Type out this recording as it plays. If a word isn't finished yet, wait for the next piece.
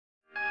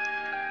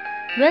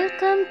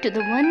Welcome to the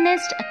One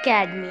Nest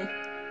Academy.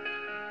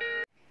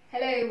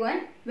 Hello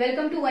everyone,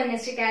 welcome to One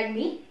Nest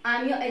Academy. I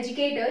am your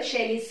educator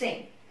Shaili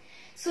Singh.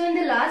 So in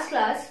the last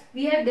class,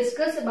 we have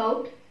discussed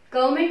about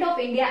Government of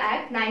India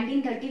Act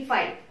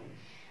 1935.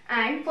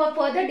 And for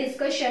further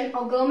discussion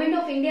of Government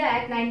of India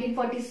Act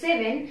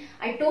 1947,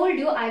 I told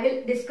you I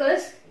will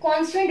discuss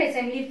Constituent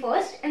Assembly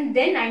first and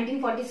then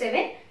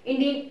 1947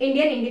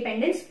 Indian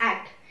Independence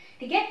Act.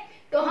 ठीक है,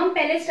 तो हम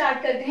पहले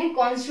start करते हैं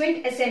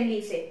constituent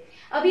assembly से।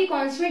 अभी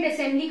constituent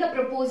assembly का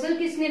प्रपोजल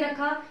किसने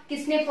रखा,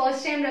 किसने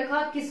फर्स्ट टाइम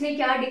रखा, किसने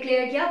क्या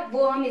डिक्लेयर किया,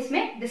 वो हम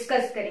इसमें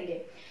डिस्कस करेंगे।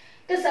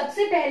 तो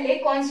सबसे पहले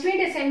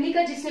कॉन्स्टिट्यूएंट असेंबली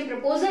का जिसने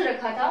प्रपोजल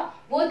रखा था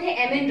वो थे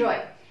एम.एन. रॉय।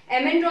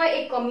 एम.एन. रॉय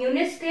एक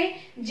कम्युनिस्ट थे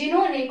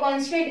जिन्होंने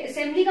कॉन्स्टिट्यूएंट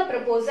असेंबली का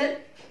प्रपोजल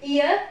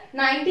ईयर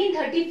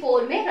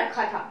 1934 में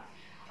रखा था।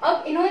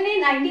 अब इन्होंने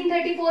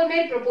 1934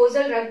 में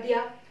प्रपोजल रख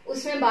दिया,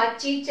 उसमें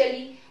बातचीत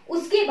चली।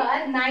 उसके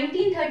बाद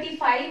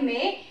 1935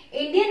 में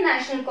इंडियन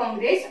नेशनल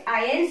कांग्रेस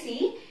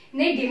 (आईएनसी)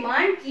 ने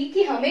डिमांड की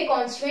कि हमें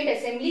कॉन्स्टिट्यूएंट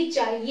असेंबली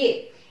चाहिए।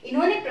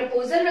 इन्होंने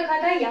प्रपोजल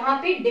रखा था, यहाँ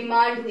पे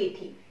डिमांड हुई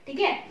थी। ठीक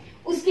है,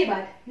 उसके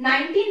बाद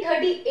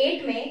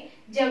 1938 में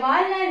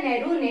जवाहरलाल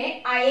नेहरू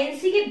ने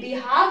आईएनसी के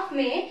बिहाफ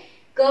में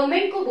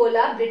गवर्नमेंट को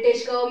बोला,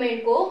 ब्रिटिश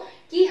गवर्नमेंट को,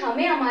 कि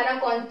हमें हमारा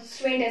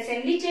कॉन्स्टिट्यूएंट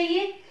असेंबली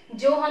चाहिए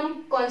जो हम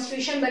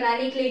कॉन्स्टिट्यूशन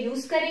बनाने के लिए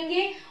यूज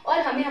करेंगे और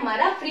हमें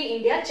हमारा फ्री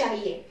इंडिया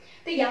चाहिए।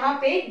 तो यहाँ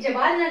पे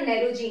जवाहरलाल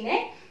नेहरू जी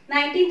ने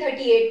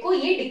 1938 को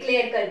ये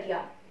डिक्लेयर कर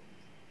दिया।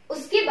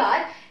 उसके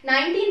बाद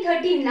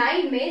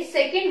 1939 में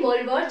सेकेंड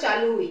वर्ल्ड वॉर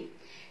चालू हुई।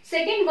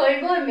 सेकेंड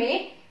वर्ल्ड वॉर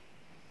में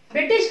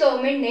ब्रिटिश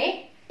गवर्नमेंट ने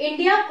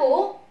इंडिया को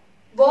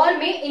वॉर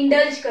में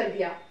इंडल्ज कर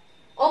दिया,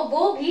 और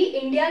वो भी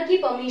इंडिया की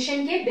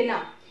परमिशन के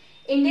बिना।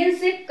 इंडियन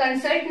से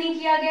कंसल्ट नहीं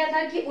किया गया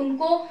था कि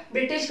उनको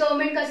ब्रिटिश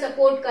गवर्नमेंट का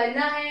सपोर्ट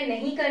करना है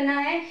नहीं करना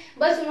है,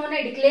 बस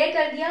उन्होंने डिक्लेयर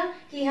कर दिया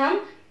कि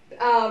हम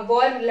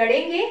वॉर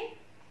लड़ेंगे।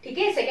 ठीक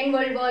है, सेकेंड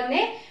वर्ल्ड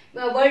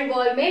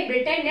वॉर में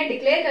ब्रिटेन ने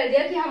डिक्लेयर कर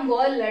दिया कि हम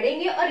वॉर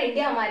लड़ेंगे और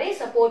इंडिया हमारे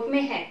सपोर्ट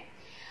में है।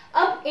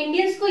 अब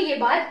इंडियंस को ये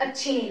बात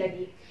अच्छी नहीं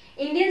लगी।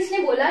 इंडियंस ने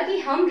बोला कि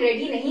हम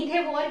रेडी नहीं थे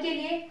वॉर के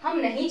लिए, हम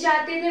नहीं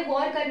चाहते थे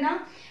वॉर करना,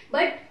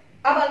 बट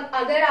अब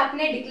अगर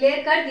आपने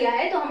डिक्लेयर कर दिया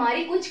है तो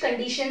हमारी कुछ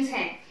कंडीशंस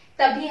हैं,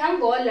 तभी हम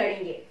वॉर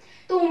लड़ेंगे।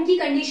 तो उनकी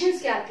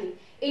कंडीशंस क्या थी?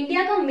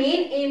 इंडिया का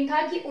मेन एम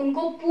था कि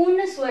उनको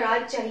पूर्ण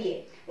स्वराज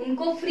चाहिए,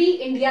 उनको फ्री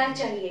इंडिया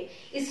चाहिए।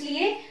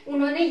 इसलिए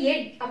उन्होंने ये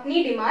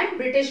अपनी डिमांड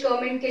ब्रिटिश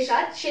गवर्नमेंट के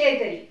साथ शेयर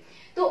करी।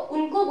 तो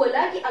उनको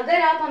बोला कि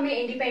अगर आप हमें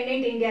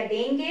इंडिपेंडेंट इंडिया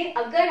देंगे,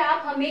 अगर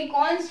आप हमें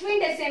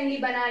कॉन्स्टिट्यूएंट असेंबली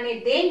बनाने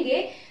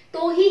देंगे,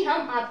 तो ही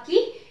हम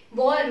आपकी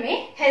वॉर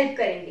में हेल्प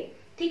करेंगे।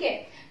 ठीक है,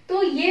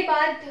 तो ये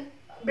बात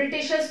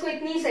ब्रिटिशर्स को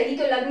इतनी सही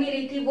तो लग नहीं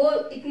रही थी, वो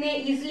इतने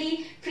इजिली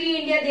फ्री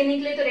इंडिया देने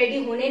के लिए तो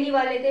रेडी होने नहीं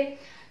वाले थे।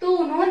 तो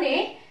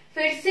उन्होंने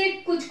फिर से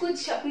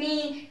कुछ अपनी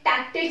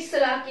टैक्टिक्स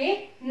चला के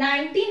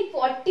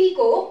 1940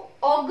 को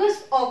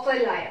ऑगस्ट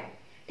ऑफर लाया।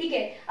 ठीक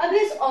है, अब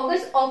इस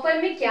ऑगस्ट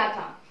ऑफर में क्या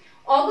था?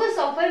 ऑगस्ट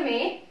ऑफर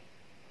में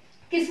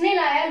किसने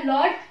लाया?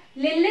 लॉर्ड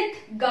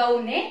लिनलिथ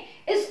ने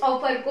इस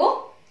ऑफर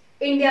को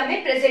इंडिया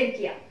में प्रेजेंट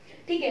किया।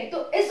 ठीक है,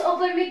 तो इस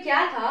ऑफर में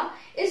क्या था?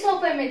 इस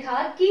ऑफर में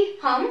था कि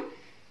हम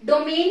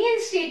डोमिनियन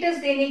स्टेटस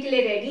देने के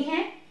लिए रेडी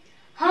हैं,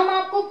 हम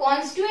आपको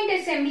कॉन्स्टिट्यूएंट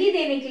असेंबली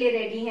देने के लिए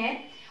रेडी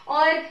हैं,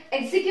 और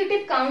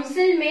एग्जीक्यूटिव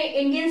काउंसिल में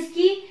इंडियंस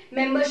की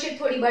मेंबरशिप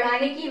थोड़ी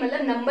बढ़ाने की,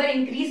 मतलब नंबर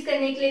इंक्रीज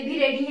करने के लिए भी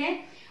रेडी हैं,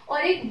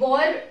 और एक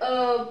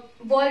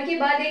वॉर के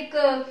बाद एक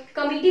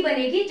कमिटी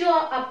बनेगी जो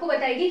आपको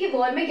बताएगी कि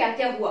वॉर में क्या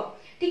क्या हुआ।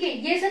 ठीक है,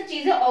 ये सब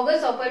चीजें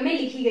ऑगस्ट ऑफर में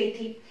लिखी गई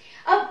थी।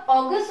 अब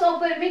ऑगस्ट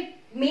ऑफर में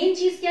मेन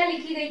चीज क्या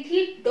लिखी गई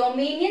थी?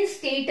 Dominion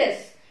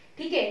status.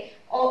 ठीक है,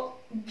 और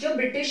जो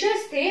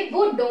ब्रिटिशर्स थे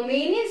वो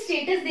डोमिनियन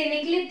स्टेटस देने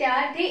के लिए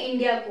तैयार थे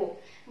इंडिया को,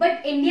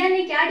 बट इंडिया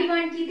ने क्या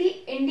डिमांड की थी?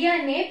 इंडिया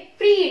ने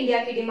फ्री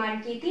इंडिया की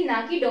डिमांड की थी,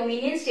 ना कि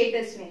डोमिनियन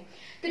स्टेटस में।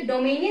 तो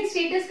डोमिनियन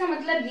स्टेटस का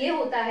मतलब ये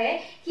होता है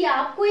कि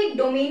आपको एक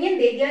डोमिनियन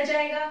दे दिया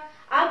जाएगा,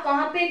 आप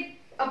वहां पे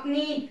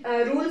अपनी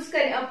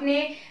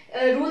अपने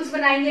रूल्स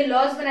बनाएंगे,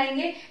 लॉज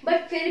बनाएंगे,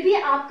 बट फिर भी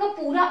आपका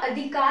पूरा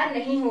अधिकार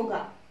नहीं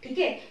होगा। ठीक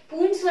है,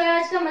 पूर्ण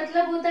स्वराज का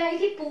मतलब होता है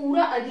कि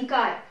पूरा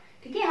अधिकार।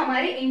 ठीक है,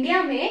 हमारे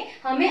इंडिया में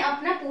हमें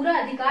अपना पूरा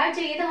अधिकार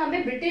चाहिए था,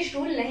 हमें ब्रिटिश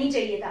रूल नहीं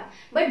चाहिए था,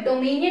 बट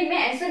डोमिनियन में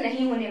ऐसा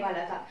नहीं होने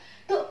वाला था।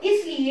 तो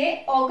इसलिए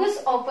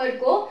ऑगस्ट ऑफर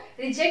को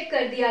रिजेक्ट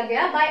कर दिया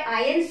गया bye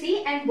INC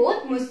and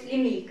both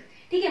Muslim league.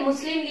 ठीक है,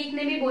 मुस्लिम लीग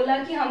ने भी बोला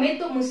कि हमें,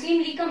 तो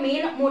मुस्लिम लीग का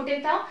मेन मोटिव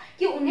था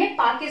कि उन्हें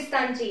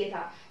पाकिस्तान चाहिए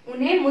था,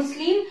 उन्हें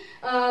मुस्लिम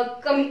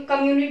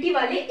कम्युनिटी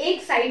वाले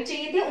एक साइड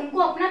चाहिए थे,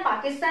 उनको अपना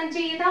पाकिस्तान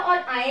चाहिए था, और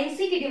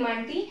आईएनसी की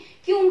डिमांड थी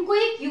कि उनको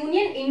एक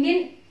यूनियन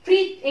इंडियन फ्री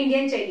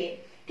इंडियन चाहिए।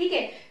 ठीक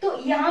है, तो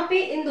यहाँ पे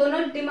इन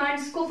दोनों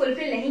डिमांड्स को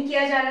फुलफिल नहीं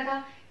किया जा रहा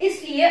था,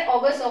 इसलिए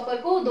ऑगस्ट ऑफर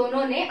को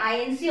दोनों ने,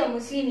 आईएनसी और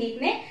मुस्लिम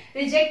लीग ने,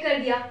 रिजेक्ट कर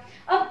दिया।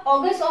 अब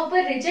ऑगस्ट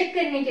ऑफर रिजेक्ट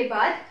करने के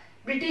बाद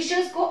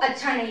ब्रिटिशर्स को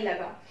अच्छा नहीं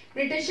लगा।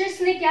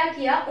 ब्रिटिशर्स ने क्या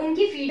किया?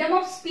 उनकी फ्रीडम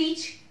ऑफ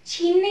स्पीच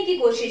छीनने की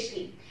कोशिश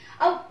की।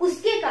 अब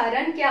उसके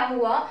कारण क्या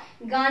हुआ?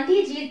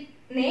 गांधी जी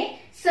ने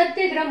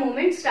सत्याग्रह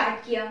मूवमेंट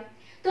स्टार्ट किया।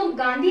 तो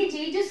गांधी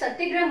जी जो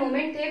सत्याग्रह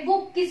मूवमेंट थे वो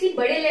किसी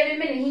बड़े लेवल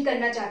में नहीं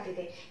करना चाहते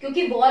थे,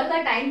 क्योंकि वॉर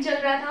का टाइम चल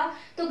रहा था।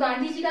 तो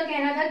गांधी जी का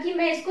कहना था कि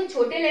मैं इसको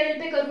छोटे लेवल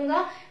पे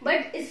करूंगा,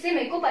 बट इससे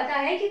मेरे को पता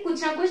है कि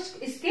कुछ ना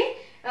कुछ इसके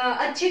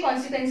अच्छे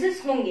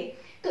कॉन्सिक्वेंसेस होंगे।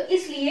 तो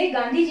इसलिए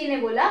गांधी जी ने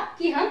बोला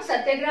कि हम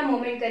सत्याग्रह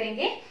मूवमेंट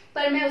करेंगे,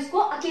 पर मैं उसको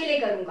अकेले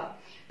करूंगा।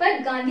 पर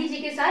गांधी जी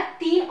के साथ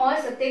 3 और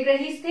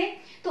सत्याग्रही थे,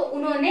 तो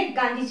उन्होंने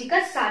गांधी जी का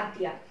साथ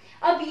दिया।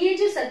 अब ये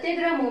जो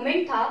सत्याग्रह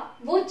मूवमेंट था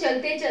वो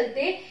चलते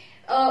चलते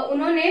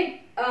उन्होंने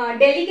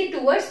दिल्ली के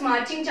टूवर्ड्स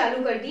मार्चिंग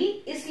चालू कर दी।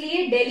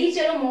 इसलिए दिल्ली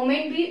चलो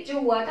मूवमेंट भी जो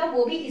हुआ था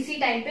वो भी इसी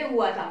टाइम पे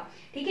हुआ था,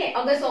 ठीक है,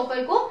 अगस्त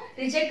ऑफर को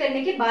रिजेक्ट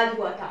करने के बाद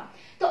हुआ था।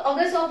 तो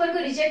अगस्त ऑफर को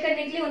रिजेक्ट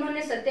करने के लिए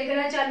उन्होंने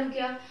सत्याग्रह चालू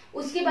किया,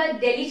 उसके बाद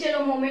दिल्ली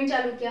चलो मूवमेंट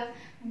चालू किया,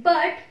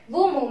 बट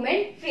वो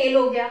मूवमेंट फेल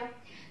हो गया।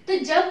 तो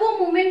जब वो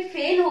मूवमेंट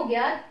फेल हो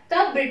गया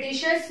तब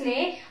ब्रिटिशर्स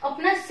ने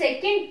अपना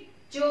सेकेंड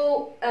जो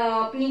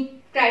अपनी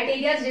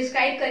क्राइटेरिया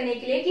डिस्क्राइब करने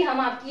के लिए कि हम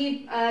आपकी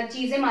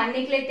चीजें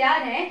मानने के लिए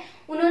तैयार हैं,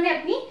 उन्होंने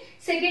अपनी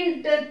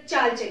सेकेंड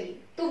चाल चली।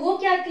 तो वो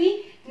क्या थी,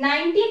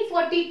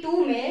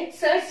 1942 में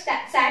सर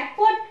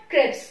सैटफोर्ड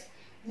क्रिप्स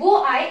वो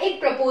आए एक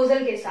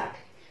प्रपोजल के साथ,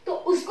 तो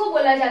उसको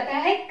बोला जाता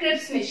है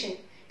क्रिप्स मिशन,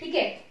 ठीक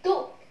है। तो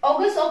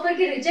अगस्त ऑफर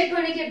के रिजेक्ट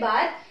होने के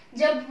बाद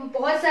जब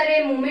बहुत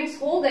सारे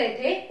मूवमेंट्स हो गए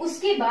थे,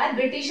 उसके बाद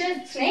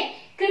ब्रिटिशर्स ने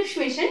क्रिप्स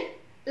मिशन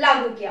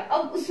लागू किया।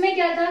 अब उसमें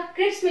क्या था,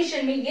 क्रिप्स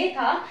मिशन में ये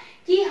था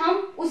कि हम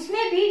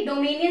उसमें भी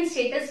डोमिनियन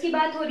स्टेटस की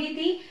बात हो रही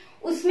थी,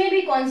 उसमें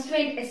भी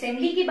कॉन्स्टिट्यूएंट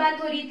असेंबली की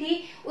बात हो रही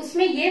थी,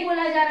 उसमें ये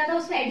बोला जा रहा था,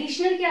 उसमें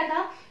एडिशनल क्या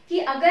था कि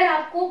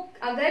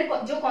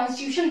अगर जो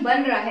कॉन्स्टिट्यूशन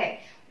बन रहा है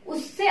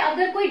उससे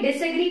अगर कोई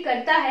डिसएग्री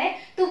करता है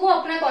तो वो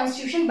अपना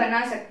कॉन्स्टिट्यूशन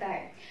बना सकता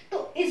है।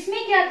 तो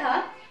इसमें क्या था,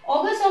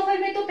 अगस्त ऑफर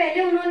में तो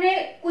पहले उन्होंने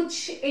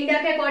कुछ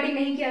इंडिया के अकॉर्डिंग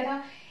नहीं किया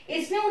था,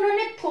 इसमें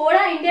उन्होंने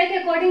थोड़ा इंडिया के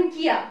अकॉर्डिंग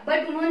किया,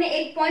 बट उन्होंने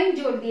एक पॉइंट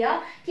जोड़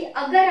दिया कि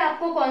अगर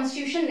आपको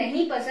कॉन्स्टिट्यूशन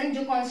नहीं पसंद,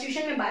 जो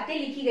कॉन्स्टिट्यूशन में बातें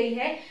लिखी गई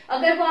है,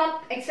 अगर वो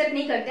आप एक्सेप्ट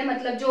नहीं करते,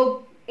 मतलब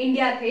जो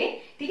इंडिया थे,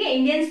 ठीक है,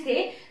 इंडियंस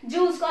थे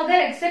जो उसको अगर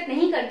एक्सेप्ट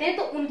नहीं करते हैं,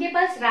 तो उनके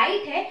पास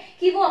राइट है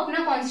कि वो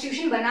अपना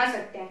कॉन्स्टिट्यूशन बना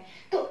सकते हैं।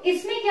 तो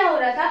इसमें क्या हो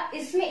रहा था,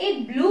 इसमें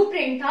एक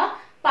ब्लूप्रिंट था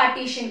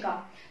पार्टीशन का,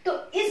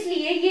 तो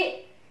इसलिए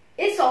ये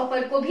इस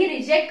ऑफर को भी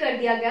रिजेक्ट कर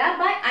दिया गया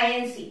बाय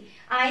आईएनसी।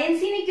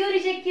 आईएनसी ने क्यों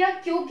रिजेक्ट किया,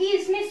 क्योंकि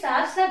इसमें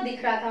साफ साफ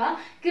दिख रहा था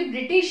कि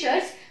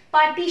ब्रिटिशर्स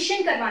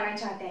पार्टीशन करवाना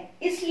चाहते हैं,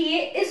 इसलिए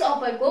इस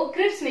ऑफर को,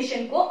 क्रिप्स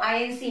मिशन को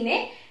आईएनसी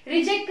ने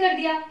रिजेक्ट कर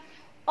दिया।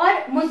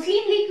 और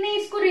मुस्लिम लीग ने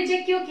इसको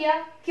रिजेक्ट क्यों किया,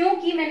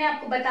 क्योंकि मैंने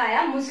आपको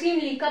बताया मुस्लिम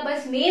लीग का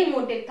बस मेन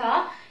मोटिव था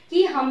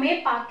कि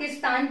हमें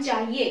पाकिस्तान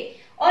चाहिए,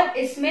 और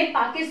इसमें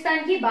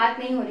पाकिस्तान की बात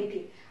नहीं हो रही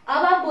थी।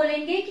 अब आप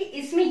बोलेंगे कि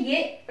इसमें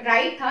ये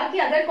राइट था कि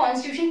अगर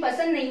कॉन्स्टिट्यूशन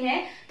पसंद नहीं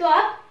है तो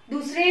आप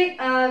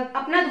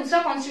अपना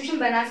दूसरा कॉन्स्टिट्यूशन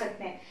बना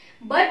सकते हैं,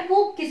 बट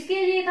वो किसके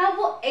लिए था,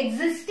 वो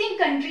एग्जिस्टिंग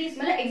कंट्रीज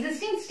मतलब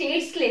एग्जिस्टिंग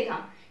स्टेट्स के लिए था,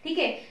 ठीक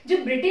है। जो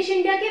ब्रिटिश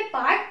इंडिया के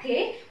पार्ट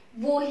थे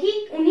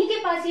उन्हीं के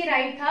पास ये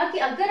राइट था कि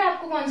अगर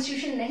आपको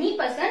कॉन्स्टिट्यूशन नहीं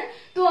पसंद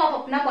तो आप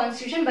अपना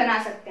कॉन्स्टिट्यूशन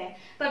बना सकते हैं,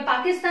 पर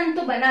पाकिस्तान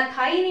तो बना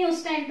था ही नहीं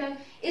उस टाइम तक।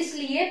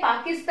 इसलिए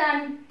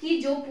पाकिस्तान की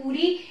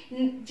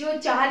जो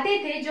चाहते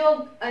थे, जो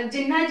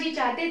जिन्ना जी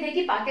चाहते थे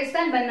कि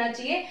पाकिस्तान बनना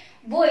चाहिए,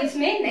 वो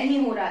इसमें नहीं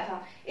हो रहा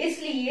था।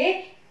 इसलिए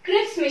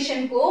क्रिप्स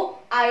मिशन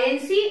को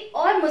आईएनसी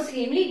और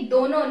मुस्लिम लीग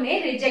दोनों ने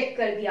रिजेक्ट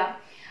कर दिया।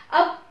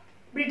 अब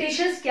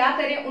ब्रिटिशर्स क्या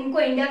करें, उनको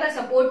इंडिया का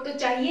सपोर्ट तो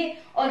चाहिए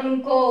और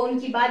उनको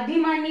उनकी बात भी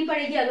माननी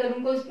पड़ेगी अगर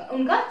उनको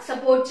उनका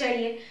सपोर्ट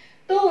चाहिए।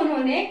 तो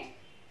उन्होंने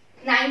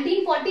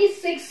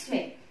 1946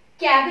 में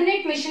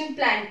कैबिनेट मिशन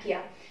प्लान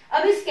किया।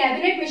 अब इस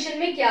कैबिनेट मिशन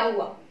में क्या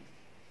हुआ,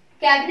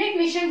 cabinet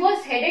mission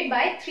was headed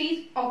by 3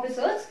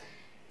 officers,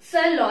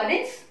 sir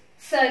Lawrence,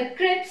 sir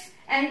Cripps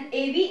and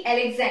AV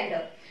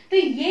Alexander. तो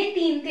ये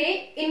 3 थे,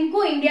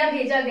 इनको इंडिया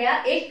भेजा गया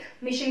एक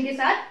मिशन के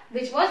साथ,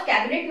 विच वॉज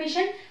कैबिनेट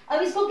मिशन।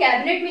 अब इसको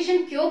कैबिनेट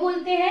मिशन क्यों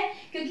बोलते हैं,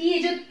 क्योंकि ये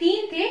जो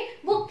 3 थे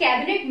वो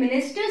कैबिनेट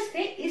मिनिस्टर्स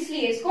थे,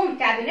 इसलिए इसको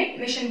कैबिनेट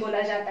मिशन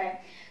बोला जाता है।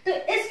 तो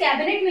इस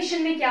कैबिनेट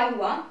मिशन में क्या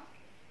हुआ,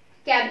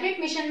 कैबिनेट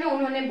मिशन में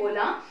उन्होंने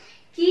बोला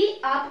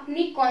कि आप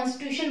अपनी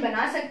कॉन्स्टिट्यूशन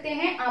बना सकते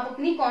हैं, आप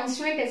अपनी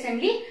कॉन्स्टिट्यूएंट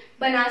असेंबली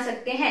बना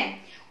सकते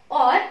हैं,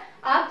 और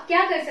आप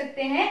क्या कर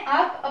सकते हैं,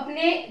 आप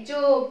अपने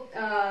जो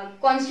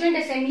कॉन्स्टिट्यूएंट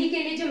असेंबली के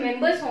लिए जो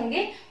मेंबर्स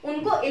होंगे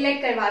उनको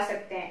इलेक्ट करवा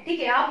सकते हैं, ठीक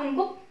है। आप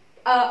उनको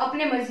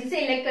अपने मर्जी से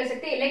इलेक्ट कर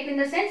सकते हैं, इलेक्ट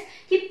इन द सेंस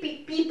कि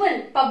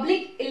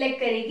पब्लिक इलेक्ट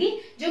करेगी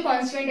जो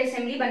कॉन्स्टिट्यूएंट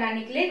असेंबली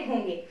बनाने के लिए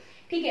होंगे,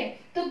 ठीक है।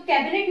 तो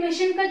कैबिनेट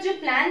मिशन का जो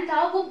प्लान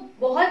था वो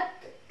बहुत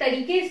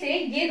तरीके से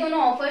ये दोनों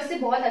ऑफर से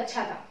बहुत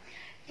अच्छा था,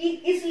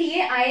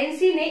 इसलिए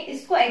आईएनसी ने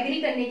इसको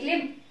एग्री करने के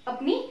लिए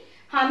अपनी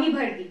हामी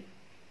भर दी।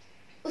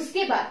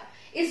 उसके बाद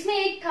इसमें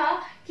एक था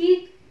कि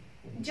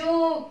जो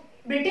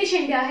ब्रिटिश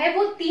इंडिया है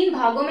वो 3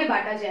 भागों में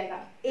बांटा जाएगा,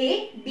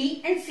 ए,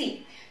 बी एंड सी।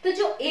 तो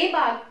जो ए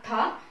भाग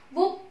था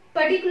वो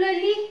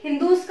पर्टिकुलरली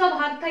हिंदूज का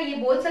भाग था, ये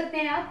बोल सकते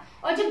हैं आप,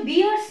 और जो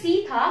बी और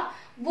सी था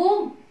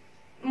वो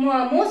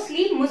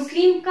मोस्टली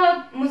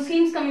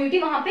मुस्लिम्स कम्युनिटी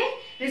वहां पे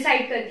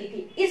रिसाइड करती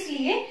थी।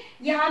 इसलिए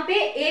यहाँ पे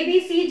ए बी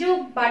सी जो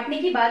बांटने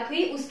की बात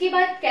हुई, उसके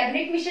बाद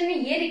कैबिनेट मिशन ने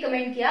ये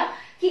रिकमेंड किया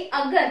कि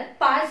अगर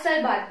 5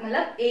 साल बाद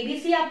मतलब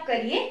एबीसी आप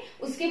करिए,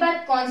 उसके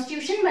बाद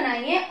कॉन्स्टिट्यूशन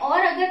बनाइए,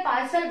 और अगर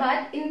 5 साल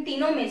बाद इन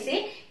तीनों में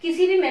से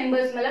किसी भी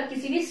मेंबर्स मतलब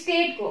किसी भी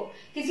स्टेट को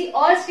किसी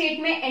और स्टेट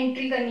में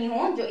एंट्री करनी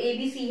हो, जो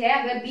एबीसी है,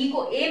 अगर बी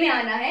को ए में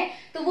आना है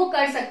तो वो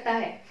कर सकता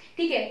है।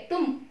 ठीक है,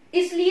 तो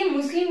इसलिए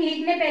मुस्लिम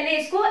लीग ने पहले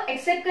इसको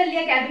एक्सेप्ट कर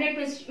लिया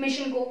कैबिनेट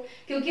मिशन को,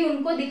 क्योंकि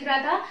उनको दिख रहा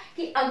था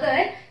कि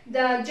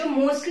अगर जो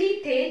मोस्टली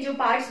थे, जो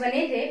पार्ट्स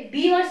बने थे,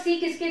 बी और सी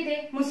किसके थे,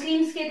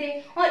 मुस्लिम्स के थे,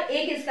 और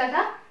ए किसका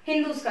था,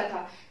 हिंदूज का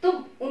था। तो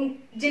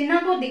जिन्ना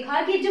को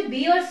दिखा कि जो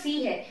बी और सी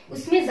है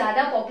उसमें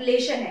ज्यादा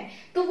पॉपुलेशन है,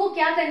 तो वो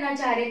क्या करना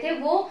चाह रहे थे,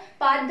 वो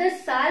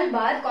 5-10 साल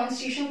बाद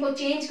कॉन्स्टिट्यूशन को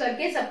चेंज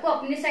करके सबको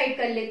अपने साइड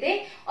कर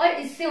लेते और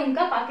इससे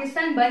उनका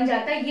पाकिस्तान बन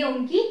जाता, ये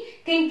उनकी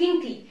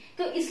थिंकिंग थी।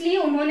 तो इसलिए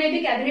उन्होंने भी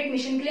कैबिनेट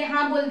मिशन के लिए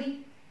हाँ बोल दी।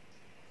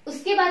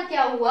 उसके बाद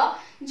क्या हुआ,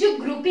 जो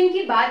ग्रुपिंग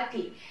की बात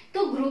थी,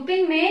 तो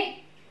ग्रुपिंग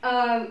में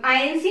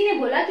आईएनसी ने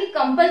बोला कि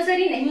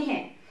कंपलसरी नहीं है,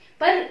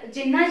 पर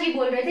जिन्ना जी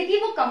बोल रहे थे कि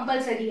वो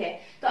कंपलसरी है।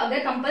 तो अगर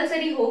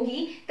कंपलसरी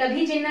होगी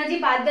तभी जिन्ना जी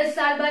 5-10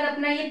 साल बाद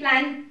अपना ये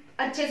प्लान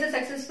अच्छे से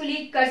सक्सेसफुली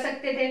कर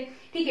सकते थे।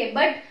 ठीक है,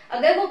 बट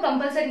अगर वो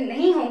कंपलसरी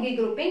नहीं होगी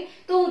ग्रुपिंग,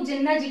 तो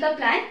जिन्ना जी का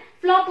प्लान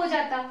फ्लॉप हो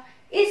जाता।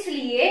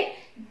 इसलिए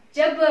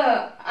जब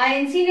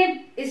आईएनसी ने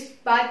इस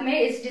बात में,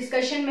 इस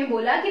डिस्कशन में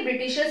बोला कि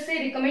ब्रिटिशर्स से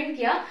रिकमेंड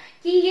किया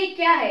कि ये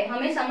क्या है,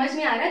 हमें समझ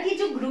में आ रहा कि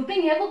जो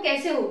ग्रुपिंग है वो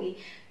कैसे होगी,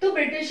 तो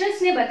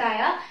ब्रिटिशर्स ने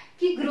बताया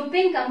कि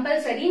ग्रुपिंग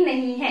कंपलसरी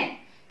नहीं है।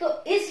 तो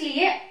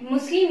इसलिए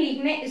मुस्लिम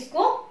लीग ने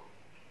इसको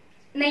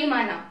नहीं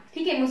माना।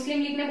 ठीक है,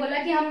 मुस्लिम लीग ने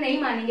बोला कि हम नहीं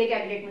मानेंगे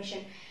कैबिनेट मिशन।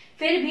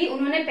 फिर भी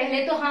उन्होंने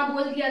पहले तो हाँ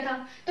बोल दिया था,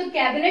 तो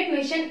कैबिनेट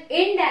मिशन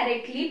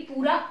इनडायरेक्टली,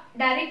 पूरा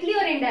डायरेक्टली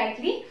और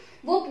इनडायरेक्टली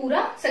वो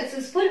पूरा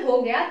सक्सेसफुल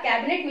हो गया।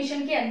 कैबिनेट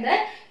मिशन के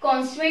अंदर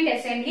कॉन्स्टिट्यूएंट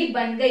असेंबली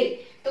बन गई।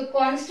 तो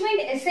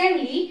constituent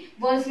assembly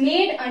was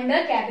made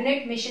under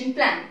cabinet mission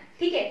plan.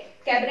 ठीक है,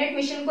 कैबिनेट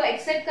मिशन को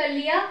एक्सेप्ट कर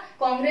लिया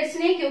कांग्रेस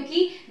ने,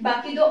 क्योंकि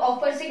बाकी दो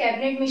ऑफर से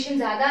कैबिनेट मिशन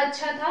ज्यादा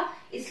अच्छा था,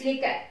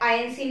 इसलिए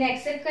आईएनसी ने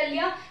एक्सेप्ट कर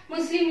लिया।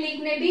 मुस्लिम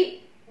लीग ने भी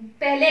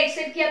पहले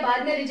एक्सेप्ट किया,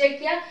 बाद में रिजेक्ट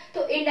किया,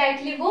 तो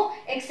इनडायरेक्टली वो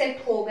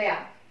एक्सेप्ट हो गया।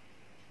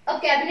 अब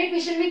कैबिनेट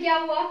मिशन में क्या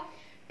हुआ,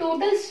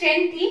 टोटल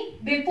स्ट्रेंथ थी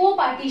बिफोर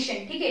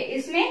पार्टीशन। ठीक है,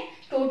 इसमें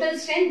टोटल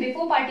स्ट्रेंथ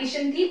बिफोर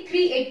पार्टीशन थी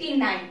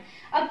 389।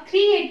 अब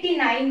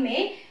 389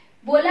 में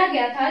बोला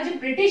गया था जो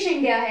ब्रिटिश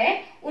इंडिया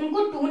है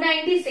उनको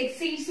 296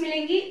 सीट्स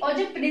मिलेंगी, और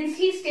जो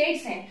प्रिंसली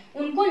स्टेट्स हैं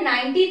उनको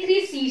 93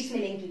 सीट्स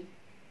मिलेंगी।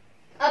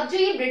 अब जो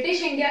ये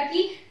ब्रिटिश इंडिया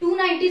की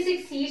 296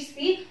 सीट्स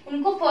थी,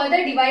 उनको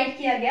फर्दर डिवाइड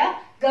किया गया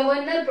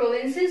गवर्नर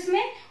प्रोविंसेस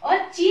में और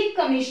चीफ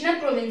कमिश्नर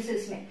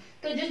प्रोविंसेस में।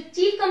 तो जो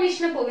चीफ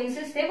कमिश्नर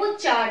प्रोविंसेस थे वो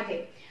 4 थे,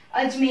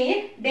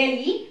 अजमेर,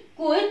 दिल्ली,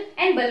 कुर्द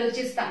एंड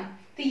बलूचिस्तान।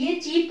 तो ये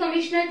चीफ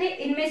कमिश्नर थे,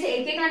 इनमें से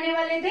एक आने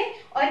वाले थे,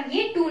 और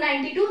ये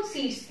 292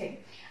 सीट्स थे।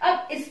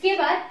 अब इसके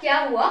बाद क्या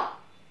हुआ,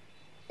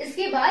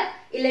 इसके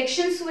बाद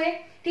इलेक्शंस हुए।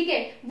 ठीक है,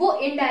 वो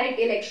इनडायरेक्ट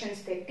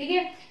इलेक्शंस थे। ठीक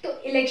है, तो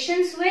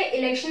इलेक्शंस हुए,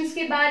 इलेक्शंस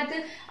के बाद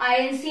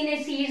आईएनसी ने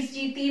सीट्स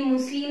जीती,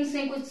 मुस्लिम्स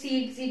ने कुछ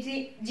सीट्स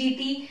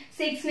जीती,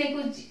 सिख्स ने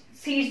कुछ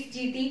सीट्स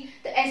जीती।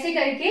 तो ऐसे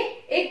करके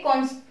एक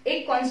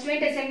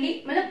कॉन्स्टिट्यूएंट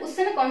असेंबली, मतलब उस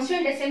समय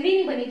कॉन्स्टिट्यूएंट असेंबली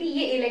नहीं बनी थी,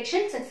 ये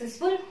इलेक्शन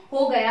सक्सेसफुल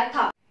हो गया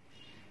था।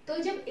 तो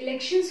जब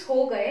इलेक्शंस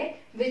हो गए,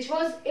 विच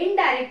वॉज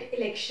इनडायरेक्ट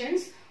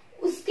इलेक्शंस,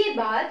 उसके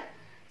बाद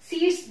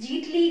सीट्स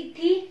जीत ली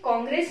थी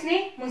कांग्रेस ने,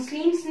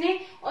 मुस्लिम्स ने,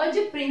 और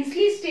जो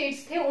प्रिंसली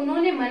स्टेट्स थे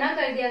उन्होंने मना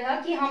कर दिया था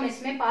कि हम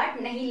इसमें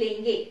पार्ट नहीं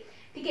लेंगे।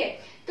 ठीक है,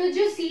 तो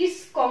जो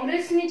सीट्स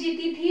कांग्रेस ने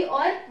जीती थी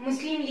और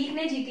मुस्लिम लीग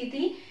ने जीती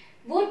थी,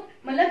 वो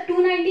मतलब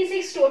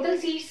 296 टोटल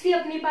सीट्स थी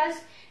अपने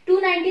पास।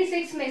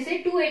 296 में से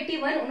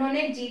 281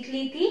 उन्होंने जीत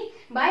ली थी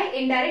बाय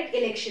इनडायरेक्ट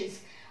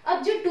इलेक्शंस।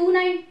 अब जो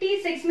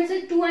 296 में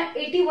से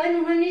 281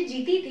 उन्होंने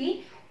जीती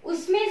थी,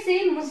 उसमें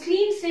से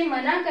मुस्लिम्स ने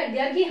मना कर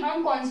दिया कि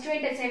हम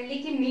कॉन्स्टिट्यूएंट असेंबली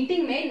की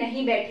मीटिंग में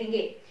नहीं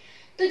बैठेंगे।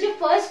 तो जो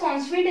फर्स्ट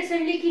कॉन्स्टिट्यूएंट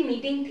असेंबली की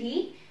मीटिंग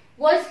थी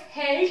वाज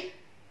हेल्ड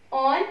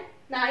ऑन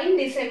 9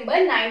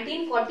 दिसंबर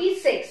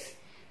 1946।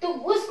 तो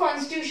उस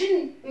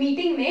कॉन्स्टिट्यूशन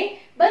मीटिंग में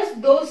बस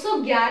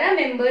 211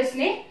 मेंबर्स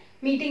ने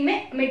मीटिंग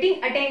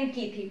अटेंड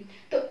की थी।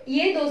 तो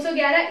ये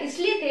 211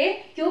 इसलिए थे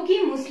क्योंकि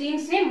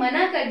मुस्लिम्स ने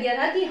मना कर दिया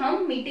था कि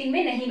हम मीटिंग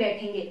में नहीं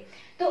बैठेंगे,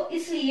 तो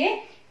इसलिए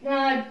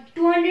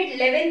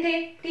 211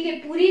 थे। ठीक है,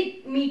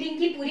 पूरी मीटिंग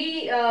की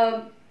पूरी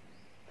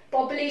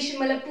पॉपुलेशन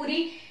मतलब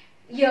पूरी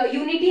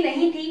यूनिटी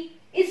नहीं थी,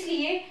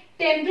 इसलिए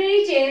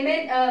टेम्पररी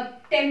चेयरमैन,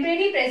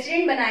 टेम्पररी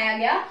प्रेसिडेंट बनाया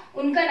गया।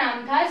 उनका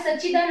नाम था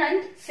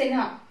सच्चिदानंद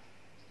सिन्हा।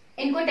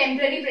 इनको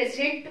टेम्पररी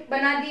प्रेसिडेंट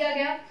बना दिया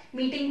गया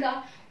मीटिंग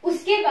का।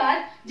 उसके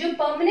बाद जो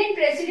परमानेंट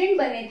प्रेसिडेंट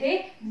बने थे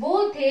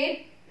वो थे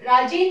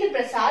राजेंद्र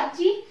प्रसाद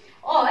जी,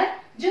 और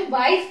जो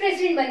वाइस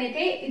प्रेसिडेंट बने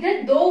थे,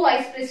 इधर 2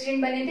 वाइस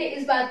प्रेसिडेंट बने थे,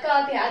 इस बात का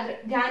आप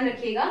ध्यान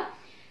रखिएगा,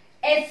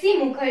 एस.सी.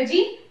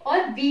 मुखर्जी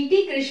और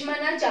वी.टी.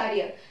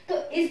 कृष्णमाचार्य। तो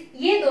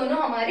ये दोनों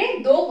हमारे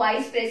 2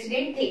 वाइस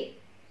प्रेसिडेंट थे।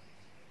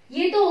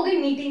 ये तो हो गई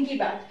मीटिंग की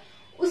बात।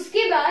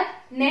 उसके बाद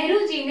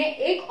नेहरू जी ने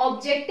एक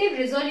ऑब्जेक्टिव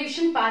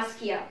रिजोल्यूशन पास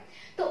किया।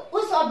 तो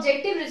उस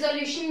ऑब्जेक्टिव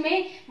रिजोल्यूशन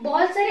में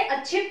बहुत सारे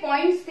अच्छे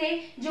पॉइंट्स थे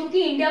जो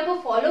कि इंडिया को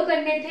फॉलो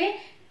करने थे,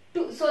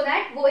 सो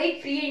दैट वो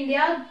एक free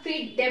India, free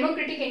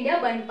democratic India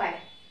बन पाए।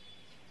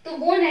 तो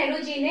वो नेहरू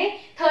जी ने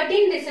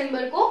 13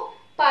 दिसंबर को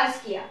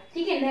पास किया।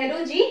 ठीक है,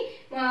 Nehru ji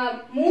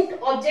moved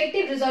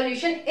objective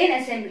resolution in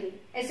assembly,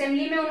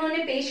 assembly में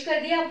उन्होंने पेश कर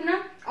दिया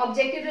अपना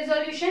ऑब्जेक्टिव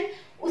रिजोल्यूशन।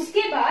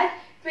 उसके बाद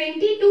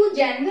 22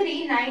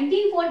 जनवरी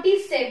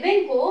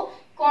 1947 को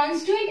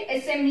constituent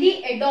assembly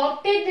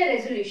adopted the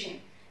resolution.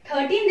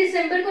 13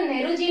 दिसंबर को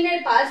नेहरू जी ने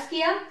पास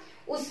किया,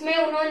 उसमें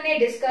उन्होंने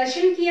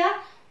डिस्कशन किया।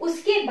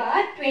 उसके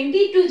बाद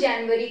 22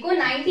 जनवरी को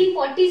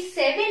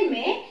 1947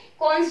 में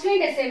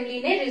कॉन्स्टिट्यूएंट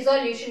असेंबली ने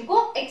रिजोल्यूशन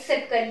को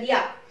एक्सेप्ट कर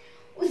लिया।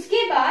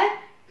 उसके बाद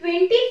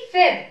 20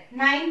 फेब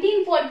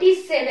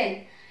 1947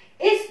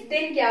 इस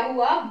दिन क्या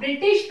हुआ,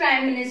 British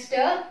prime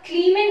minister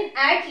Clement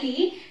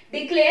Attlee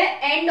declare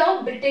end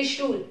of British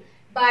rule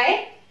by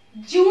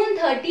June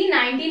 30,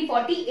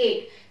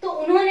 1948। तो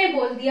उन्होंने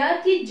बोल दिया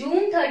कि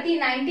जून 30,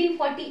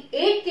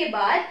 1948 के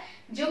बाद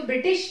जो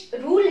ब्रिटिश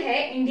रूल है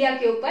इंडिया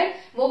के ऊपर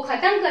वो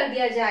खत्म कर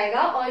दिया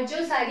जाएगा और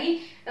जो सारी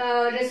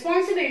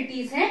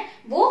रिस्पॉन्सिबिलिटीज हैं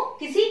वो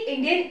किसी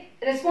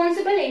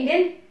रिस्पॉन्सिबल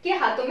इंडियन के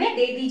हाथों में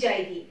दे दी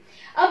जाएगी।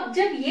 अब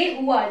जब ये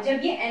हुआ,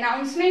 जब ये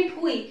अनाउंसमेंट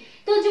हुई,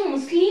 तो जो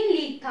मुस्लिम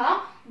लीग था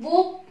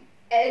वो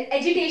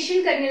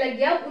एजिटेशन करने लग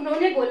गया।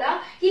 उन्होंने बोला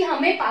कि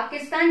हमें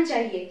पाकिस्तान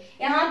चाहिए।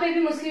 यहाँ पे भी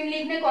मुस्लिम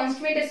लीग ने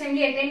कॉन्स्टिट्यूएंट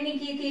असेंबली अटेंड नहीं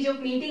की थी, जो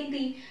मीटिंग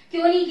थी।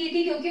 क्यों नहीं की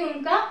थी? क्योंकि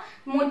उनका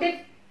मोटिव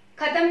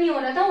खत्म नहीं हो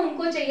रहा था,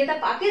 उनको चाहिए था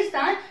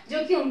पाकिस्तान,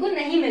 जो कि उनको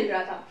नहीं मिल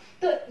रहा था।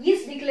 तो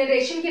इस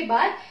डिक्लेरेशन के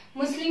बाद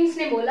मुस्लिम्स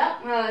ने बोला,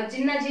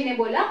 जिन्ना जी ने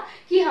बोला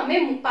कि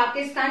हमें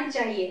पाकिस्तान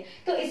चाहिए।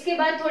 तो इसके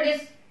बाद थोड़े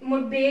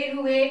मुठभेड़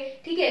हुए,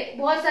 ठीक है,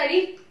 बहुत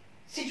सारी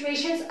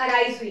सिचुएशंस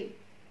अराइज हुई।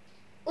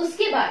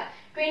 उसके बाद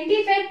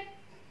 20 फेब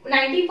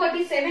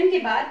 1947 के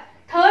बाद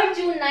 3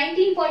 जून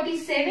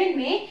 1947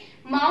 में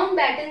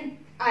माउंटबेटन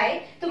आए।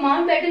 तो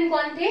माउंटबेटन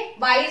कौन थे?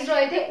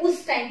 वाइसरॉय थे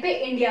उस टाइम पे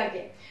इंडिया के।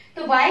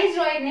 तो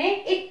वाइसरॉय ने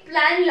एक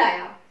प्लान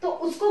लाया, तो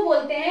उसको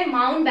बोलते हैं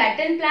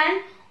माउंटबेटन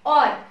प्लान,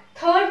 और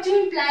 3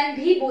 जून प्लान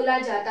भी बोला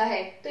जाता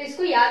है। तो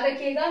इसको याद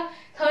रखिएगा,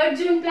 3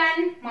 जून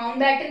प्लान,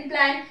 माउंटबेटन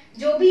प्लान,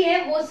 जो भी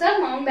है वो सब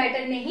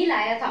माउंटबेटन ने ही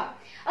लाया था।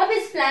 अब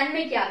इस प्लान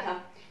में क्या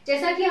था?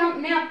 जैसा कि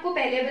हमने आपको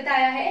पहले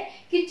बताया है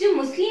कि जो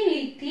मुस्लिम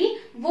लीग थी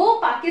वो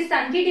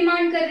पाकिस्तान की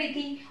डिमांड कर रही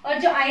थी, और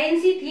जो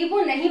आईएनसी थी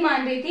वो नहीं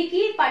मान रही थी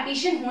कि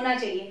पार्टीशन होना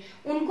चाहिए।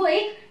 उनको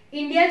एक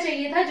इंडिया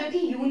चाहिए था जो कि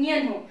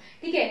यूनियन हो।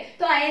 ठीक है,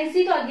 तो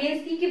आईएनसी तो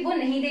अगेंस्ट थी कि वो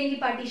नहीं देंगी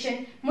पार्टीशन।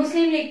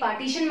 मुस्लिम लीग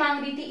पार्टीशन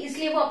मांग रही थी,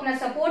 इसलिए वो अपना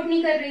सपोर्ट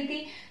नहीं कर रही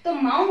थी। तो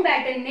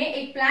माउंटबेटन ने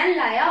एक प्लान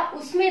लाया,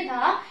 उसमें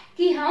था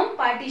कि हम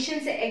पार्टीशन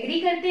से एग्री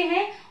करते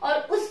हैं,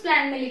 और उस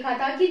प्लान में लिखा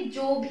था कि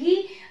जो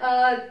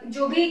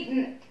भी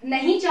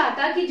नहीं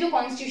चाहता कि जो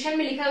कॉन्स्टिट्यूशन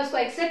में लिखा है उसको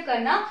एक्सेप्ट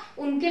करना,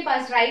 उनके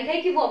पास राइट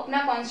है कि वो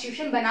अपना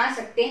कॉन्स्टिट्यूशन बना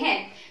सकते हैं।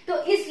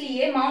 तो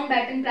इसलिए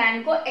माउंटबेटन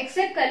प्लान को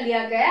एक्सेप्ट कर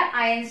लिया गया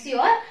आईएनसी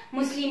और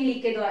मुस्लिम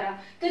लीग के द्वारा।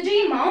 तो जो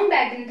ये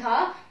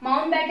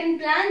माउंटबेटन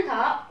प्लान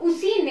था,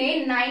 उसी ने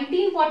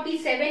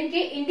 1947 के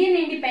इंडियन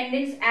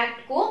इंडिपेंडेंस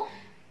एक्ट को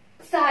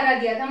सहारा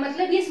दिया था।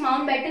 मतलब इस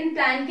माउंटबेटन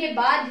प्लान के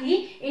बाद ही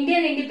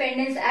इंडियन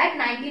इंडिपेंडेंस एक्ट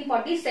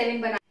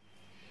 1947 बना।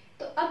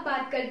 तो अब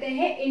बात करते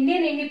हैं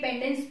इंडियन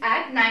इंडिपेंडेंस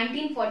एक्ट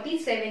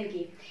 1947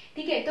 की।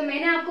 ठीक है, तो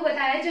मैंने आपको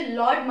बताया जो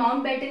लॉर्ड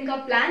माउंटबेटन का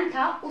प्लान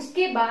था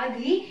उसके बाद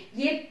ही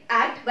ये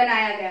एक्ट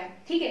बनाया गया।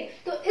 ठीक है,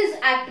 तो इस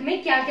एक्ट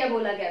में क्या क्या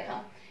बोला गया था?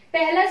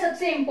 पहला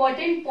सबसे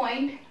important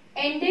point,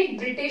 ended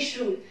British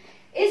rule.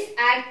 इस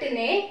एक्ट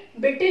ने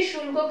ब्रिटिश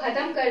रूल को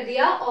खत्म कर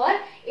दिया और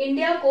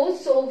इंडिया को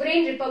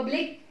सोवरेन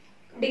रिपब्लिक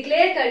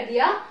डिक्लेयर कर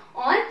दिया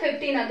ऑन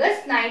 15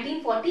 अगस्त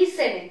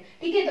 1947।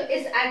 ठीक है, तो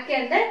इस एक्ट के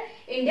अंदर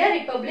इंडिया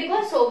रिपब्लिक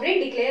और सोवरेन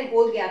डिक्लेयर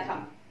हो गया था।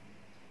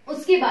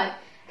 उसके बाद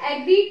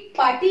agreed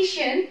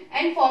partition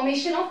and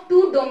formation of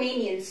 2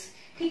 dominions.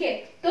 ठीक है,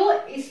 तो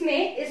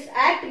इसमें इस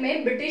एक्ट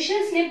में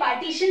ब्रिटिशर्स ने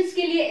पार्टीशंस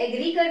के लिए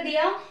एग्री कर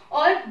दिया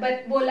और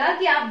बोला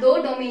कि आप 2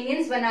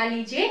 डोमिनियंस बना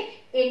लीजिए,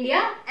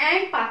 इंडिया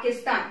एंड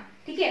पाकिस्तान।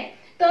 ठीक है,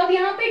 तो अब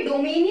यहाँ पे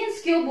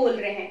डोमिनियंस क्यों बोल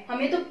रहे हैं?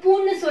 हमें तो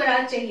पूर्ण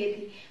स्वराज चाहिए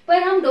थी,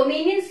 पर हम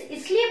डोमिनियंस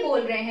इसलिए बोल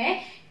रहे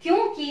हैं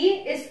क्योंकि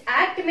इस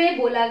एक्ट में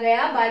बोला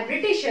गया बाय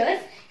ब्रिटिशर्स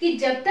कि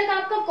जब तक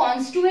आपका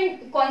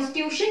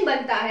कॉन्स्टिट्यूशन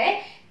बनता है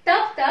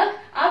तब तक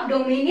आप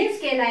डोमिनियंस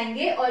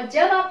कहलाएंगे, और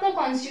जब आपका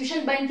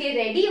कॉन्स्टिट्यूशन बन के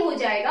रेडी हो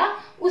जाएगा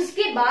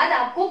उसके बाद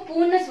आपको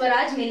पूर्ण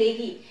स्वराज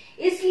मिलेगी।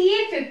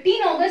 इसलिए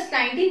 15 अगस्त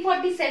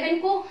 1947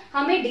 को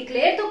हमें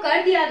डिक्लेयर तो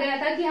कर दिया गया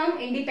था कि हम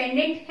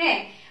इंडिपेंडेंट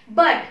हैं,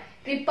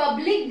 बट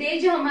रिपब्लिक डे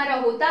जो हमारा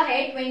होता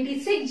है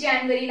 26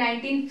 जनवरी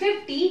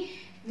 1950,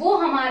 वो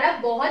हमारा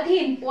बहुत ही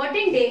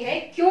इंपॉर्टेंट डे है,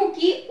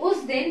 क्योंकि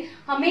उस दिन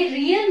हमें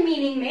रियल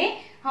मीनिंग में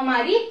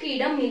हमारी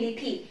फ्रीडम मिली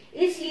थी।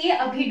 इसलिए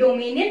अभी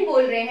डोमिनियन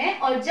बोल रहे हैं,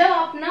 और जब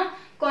अपना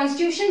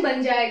कॉन्स्टिट्यूशन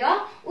बन जाएगा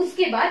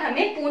उसके बाद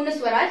हमें पूर्ण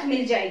स्वराज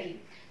मिल जाएगी।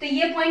 तो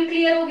ये पॉइंट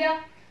क्लियर हो गया।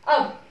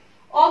 अब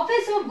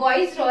office of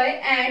viceroy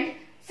and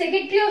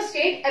secretary of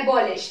state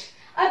abolished.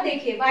 अब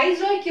देखिए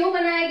वाइसरॉय क्यों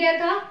बनाया गया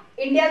था?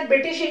 इंडिया,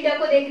 ब्रिटिश इंडिया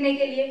को देखने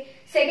के लिए।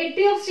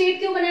 सेक्रेटरी ऑफ स्टेट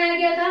क्यों बनाया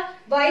गया था?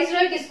 वाइस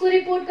रॉय किसको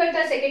रिपोर्ट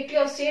करता? सेक्रेटरी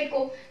ऑफ स्टेट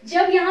को।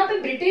 जब यहाँ पे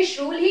ब्रिटिश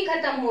रूल ही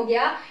खत्म हो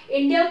गया,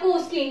 इंडिया को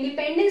उसकी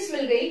इंडिपेंडेंस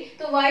मिल गई,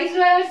 तो वाइस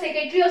रॉय और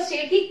सेक्रेटरी ऑफ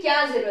स्टेट की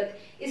क्या जरूरत,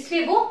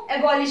 इसलिए वो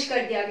एबॉलिश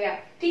कर दिया गया।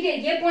 ठीक है,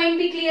 ये पॉइंट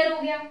भी क्लियर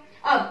हो गया।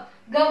 अब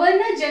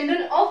governor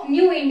general of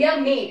new India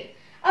made.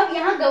 अब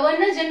यहाँ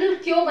गवर्नर जनरल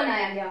क्यों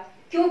बनाया गया?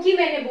 क्योंकि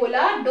मैंने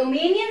बोला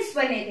डोमेनियंस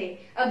बने थे,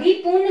 अभी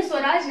पूर्ण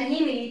स्वराज नहीं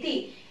मिली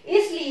थी,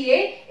 इसलिए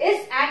इस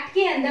एक्ट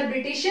के अंदर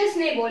ब्रिटिशर्स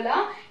ने बोला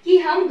कि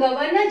हम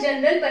गवर्नर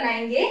जनरल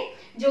बनाएंगे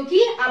जो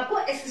कि आपको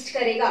असिस्ट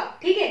करेगा।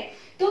 ठीक है,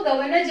 तो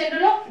governor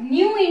general of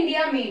new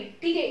India made.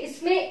 ठीक है,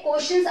 इसमें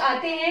क्वेश्चंस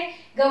आते हैं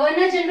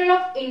गवर्नर जनरल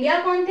ऑफ इंडिया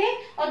कौन थे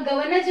और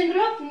governor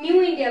general of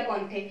new India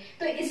कौन थे,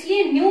 तो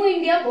इसलिए न्यू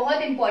इंडिया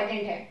बहुत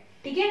इंपॉर्टेंट है।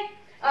 ठीक है,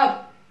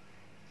 अब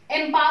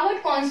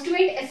एम्पावर्ड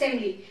कॉन्स्टिट्यूएंट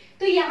असेंबली।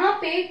 तो यहाँ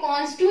पे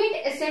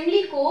कॉन्स्टिट्यूएंट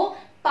असेंबली को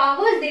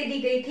पावर्स दे दी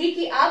गई थी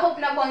कि आप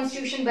अपना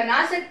कॉन्स्टिट्यूशन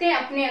बना सकते हैं,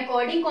 अपने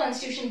अकॉर्डिंग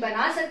कॉन्स्टिट्यूशन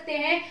बना सकते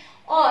हैं,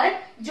 और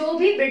जो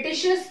भी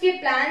ब्रिटिशर्स के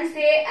प्लान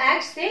थे,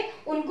 एक्ट्स थे,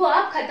 उनको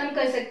आप खत्म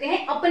कर सकते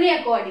हैं अपने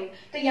अकॉर्डिंग।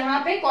 तो यहाँ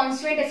पे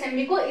कॉन्स्टिट्यूएंट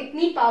असेंबली को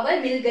इतनी पावर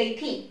मिल गई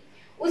थी।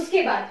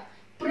 उसके बाद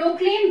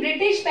प्रोक्लेम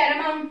ब्रिटिश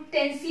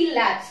पैरामाउंटेंसी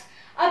लैब्स।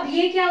 अब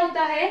ये क्या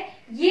होता है?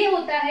 ये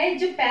होता है,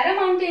 जो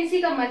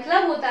पैरामाउंटेंसी का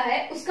मतलब होता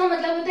है, उसका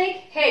मतलब होता है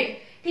एक हेड।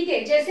 ठीक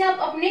है, जैसे आप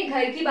अपने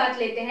घर की बात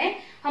लेते हैं,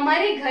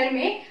 हमारे घर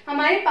में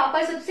हमारे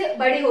पापा सबसे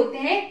बड़े होते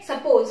हैं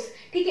सपोज।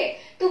 ठीक है,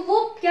 तो वो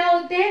क्या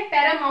होते हैं?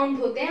 पैरामाउंट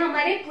होते हैं,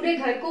 हमारे पूरे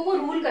घर को वो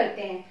रूल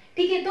करते हैं।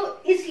 ठीक है,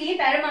 तो इसलिए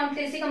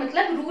पैरामाउंटेंसी का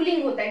मतलब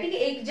रूलिंग होता है। ठीक है,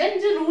 एक जन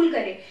जो रूल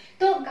करे।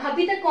 तो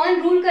अभी तक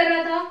कौन रूल कर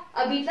रहा था?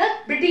 अभी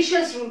तक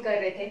ब्रिटिशर्स रूल कर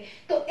रहे थे।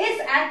 तो इस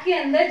एक्ट के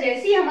अंदर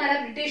जैसे ही हमारा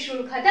ब्रिटिश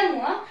रूल खत्म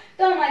हुआ,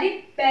 तो हमारी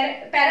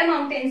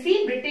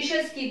पैरामाउंटेंसी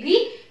ब्रिटिशर्स की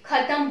भी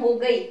खत्म हो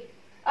गई।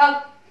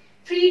 अब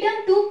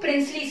फ्रीडम टू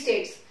प्रिंसली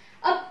स्टेट्स।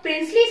 अब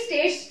प्रिंसली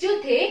स्टेट्स जो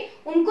थे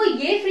उनको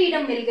ये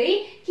फ्रीडम मिल गई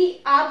कि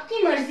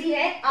आपकी मर्जी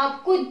है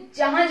आपको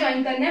जहां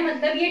ज्वाइन करना है,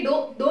 मतलब ये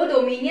दो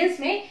डोमिनियंस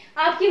में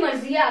आपकी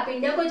मर्जी है, आप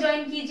इंडिया को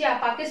ज्वाइन कीजिए,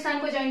 आप पाकिस्तान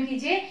को ज्वाइन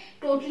कीजिए,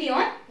 टोटली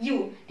ऑन यू।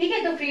 ठीक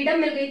है, तो फ्रीडम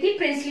मिल गई थी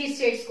प्रिंसली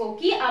स्टेट्स को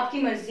कि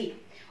आपकी मर्जी।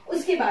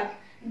 उसके बाद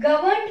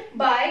governed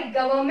by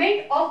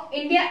government of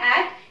India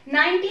act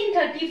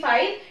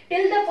 1935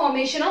 till the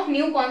formation of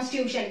new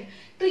constitution.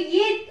 तो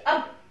ये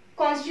अब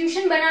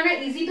कॉन्स्टिट्यूशन बनाना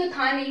इजी तो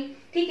था नहीं।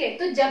 ठीक है,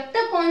 तो जब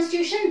तक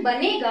कॉन्स्टिट्यूशन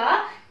बनेगा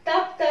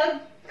तब तक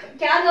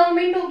क्या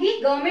गवर्नमेंट होगी?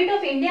 गवर्नमेंट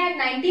ऑफ इंडिया एक्ट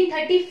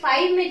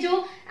 1935 में जो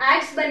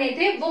एक्ट्स बने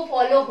थे वो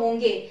फॉलो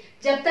होंगे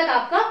जब तक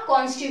आपका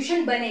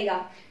कॉन्स्टिट्यूशन बनेगा।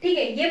 ठीक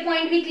है, ये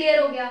पॉइंट भी क्लियर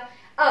हो गया।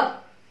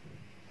 अब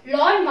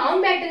लॉर्ड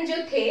माउंटबेटन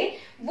जो थे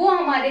वो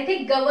हमारे थे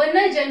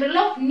governor general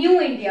of new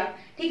India.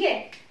 ठीक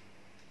है,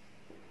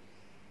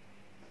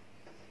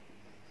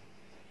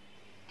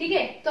 ठीक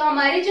है, तो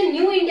हमारे जो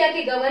न्यू इंडिया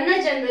के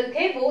गवर्नर जनरल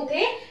थे वो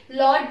थे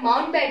लॉर्ड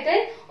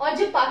माउंटबेटन, और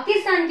जो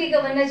पाकिस्तान के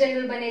गवर्नर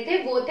जनरल बने थे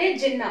वो थे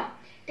जिन्ना।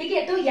 ठीक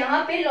है, तो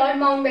यहाँ पे लॉर्ड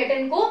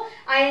माउंटबेटन को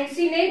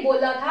आईएनसी ने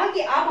बोला था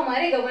कि आप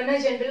हमारे governor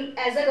general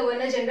as a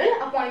governor general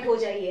appoint हो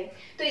जाइए,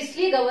 तो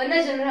इसलिए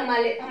गवर्नर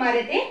जनरल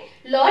हमारे थे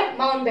लॉर्ड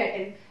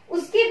माउंटबेटन।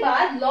 उसके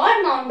बाद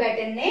लॉर्ड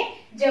माउंटबेटन ने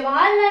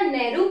जवाहरलाल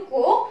नेहरू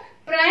को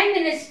प्राइम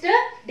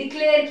मिनिस्टर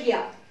डिक्लेयर किया।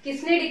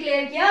 किसने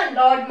डिक्लेयर किया?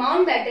 लॉर्ड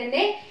माउंटबेटन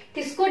ने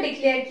किसको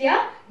डिक्लेयर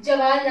किया?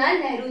 जवाहरलाल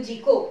नेहरू जी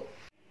को।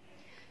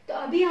 तो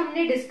अभी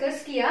हमने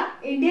डिस्कस किया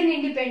इंडियन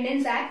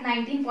इंडिपेंडेंस एक्ट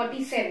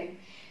 1947।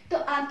 तो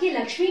आपके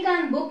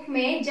लक्ष्मीकांत बुक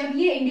में जब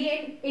ये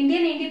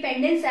इंडियन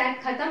इंडिपेंडेंस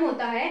एक्ट खत्म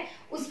होता है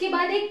उसके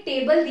बाद एक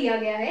टेबल दिया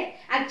गया है।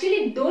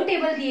 एक्चुअली दो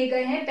टेबल दिए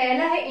गए हैं,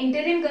 पहला है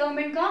इंटरिम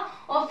गवर्नमेंट का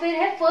और फिर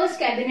है फर्स्ट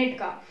कैबिनेट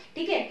का।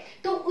 ठीक है,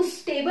 तो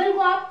उस टेबल को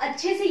आप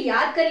अच्छे से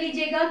याद कर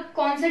लीजिएगा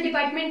कौन सा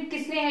डिपार्टमेंट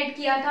किसने हेड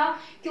किया था,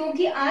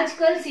 क्योंकि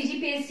आजकल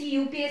सीजीपीएससी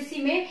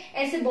यूपीएससी में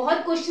ऐसे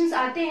बहुत क्वेश्चंस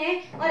आते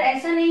हैं और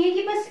ऐसा नहीं है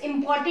कि बस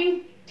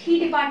इम्पोर्टेंट ही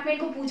डिपार्टमेंट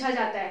को पूछा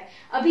जाता है।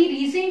 अभी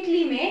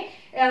रिसेंटली में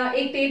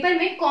एक पेपर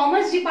में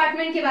कॉमर्स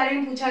डिपार्टमेंट के बारे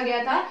में पूछा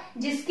गया था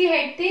जिसके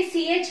हेड थे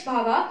सीएच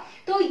भाभा।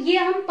 तो ये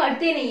हम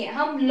पढ़ते नहीं है,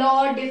 हम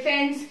लॉ,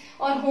 डिफेंस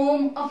और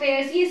होम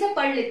अफेयर्स ये सब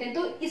पढ़ लेते हैं,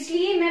 तो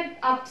इसलिए मैं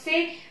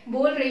आपसे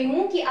बोल रही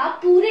हूँ कि आप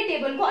पूरे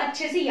टेबल को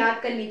अच्छे से याद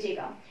कर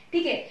लीजिएगा।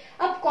 ठीक है,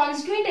 अब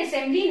कॉन्स्टिट्यूएंट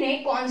असेंबली ने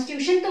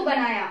कॉन्स्टिट्यूशन तो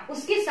बनाया,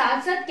 उसके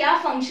साथ साथ क्या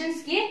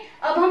फंक्शंस किए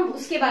अब हम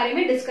उसके बारे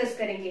में डिस्कस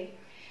करेंगे।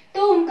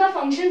 तो उनका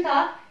फंक्शन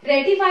था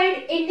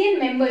रेटिफाइड इंडियन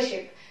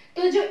मेंबरशिप।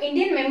 तो जो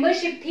इंडियन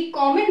मेंबरशिप थी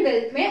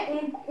कॉमनवेल्थ में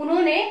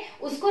उन्होंने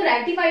उसको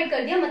रेटिफाइड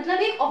कर दिया,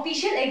 मतलब एक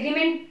ऑफिशियल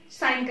एग्रीमेंट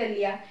साइन कर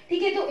लिया।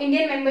 ठीक है, तो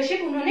इंडियन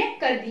मेंबरशिप उन्होंने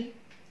कर दी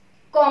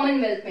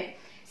कॉमनवेल्थ में।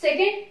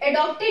 Second,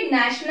 adopted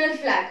national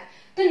flag.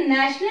 तो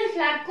नेशनल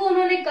फ्लैग को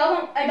उन्होंने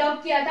कब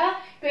अडॉप्ट किया था?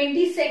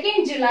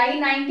 22 जुलाई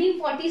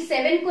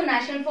 1947 को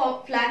नेशनल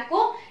फ्लैग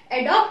को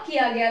अडॉप्ट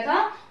किया गया था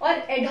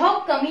और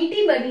एडहॉक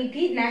कमेटी बनी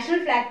थी नेशनल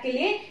फ्लैग के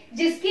लिए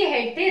जिसके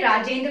हेड थे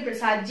राजेंद्र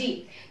प्रसाद जी।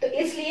 तो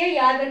इसलिए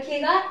याद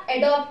रखिएगा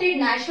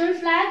adopted national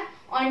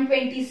flag on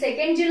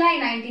 22 July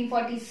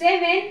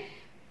 1947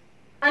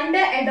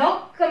 under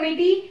ad hoc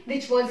committee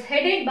which was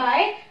headed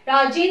by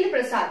Rajendra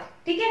Prasad.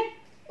 ठीक है,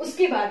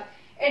 उसके बाद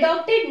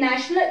एडॉप्टेड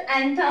नेशनल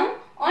एंथम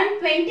ऑन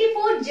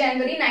 24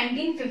 जनवरी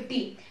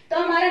 1950। तो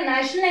हमारा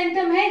नेशनल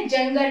एंथम है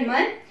जन गण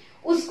मन,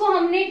 उसको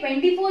हमने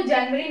 24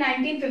 जनवरी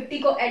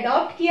 1950 को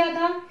अडॉप्ट किया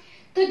था।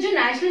 तो जो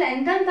नेशनल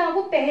एंथम था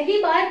वो पहली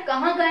बार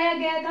कहाँ गाया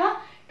गया था?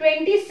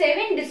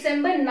 27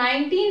 दिसंबर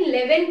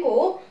 1911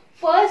 को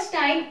फर्स्ट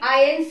टाइम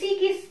आईएनसी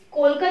की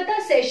कोलकाता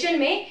सेशन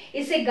में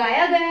इसे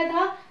गाया गया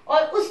था।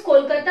 और उस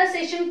कोलकाता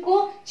सेशन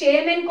को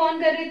चेयरमैन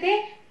कौन कर रहे थे?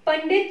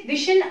 पंडित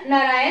विष्णु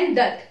नारायण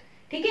दत्त।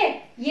 ठीक है,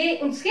 ये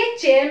उसके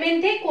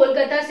चेयरमैन थे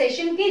कोलकाता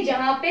सेशन के,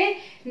 जहां पे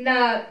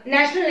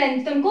नेशनल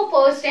एंथम को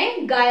फर्स्ट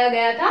टाइम गाया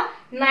गया था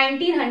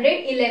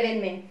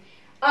 1911 में।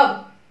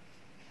 अब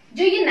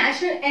जो ये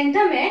नेशनल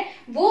एंथम है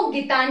वो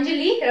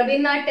गीतांजलि,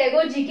 रविन्द्रनाथ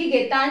टैगोर जी की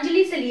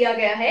गीतांजलि से लिया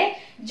गया है,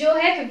 जो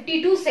है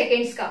 52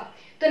 सेकेंड्स का।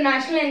 तो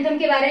नेशनल एंथम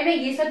के बारे में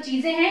ये सब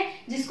चीजें हैं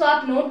जिसको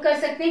आप नोट कर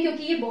सकते हैं,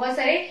 क्योंकि ये बहुत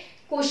सारे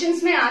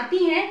क्वेश्चंस में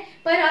आती हैं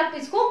पर आप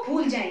इसको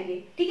भूल जाएंगे।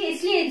 ठीक है,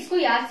 इसलिए इसको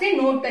याद से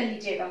नोट कर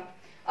लीजिएगा।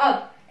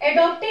 अब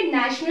एडॉप्टेड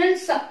नेशनल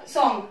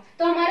सॉन्ग,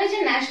 तो हमारा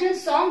जो नेशनल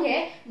सॉन्ग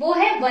है वो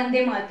है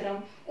वंदे मातरम।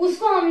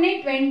 उसको हमने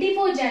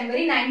 24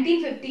 जनवरी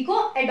 1950 को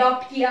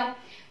अडॉप्ट किया।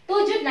 तो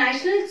जो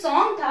नेशनल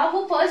सॉन्ग था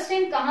वो फर्स्ट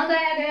टाइम कहाँ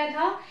गाया गया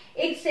था?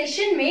 एक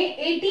सेशन में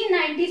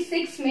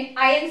 1896 में,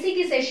 आईएनसी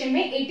के सेशन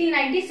में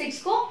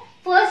 1896 को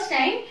फर्स्ट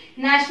टाइम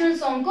नेशनल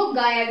सॉन्ग को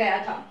गाया गया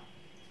था।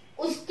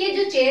 उसके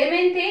जो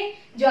चेयरमैन थे,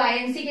 जो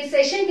आईएनसी के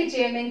सेशन के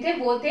चेयरमैन थे,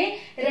 वो थे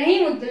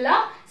रहीमुद्दौला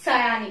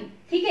सायानी।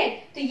 ठीक है,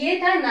 तो ये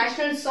था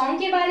नेशनल सॉन्ग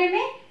के बारे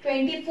में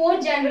 24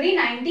 जनवरी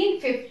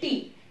 1950।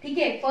 ठीक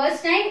है,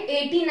 फर्स्ट टाइम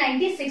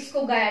 1896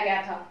 को गाया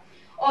गया था।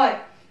 और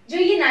जो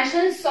ये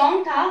नेशनल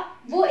सॉन्ग था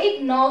वो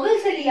एक नॉवेल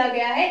से लिया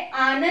गया है,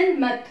 आनंद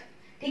मत।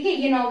 ठीक है,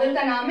 ये नॉवेल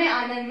का नाम है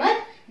आनंद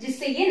मत,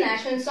 जिससे ये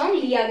नेशनल सॉन्ग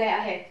लिया गया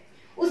है।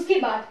 उसके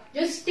बाद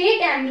जो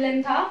स्टेट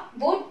एम्बलम था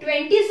वो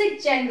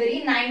 26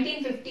 जनवरी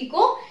 1950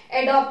 को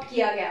अडॉप्ट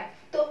किया गया।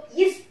 तो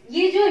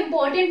ये जो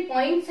इम्पोर्टेंट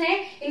पॉइंट्स हैं,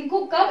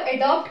 इनको कब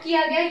अडॉप्ट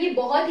किया गया ये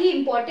बहुत ही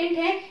इम्पोर्टेंट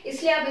है,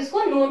 इसलिए आप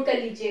इसको नोट कर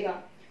लीजिएगा।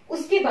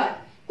 उसके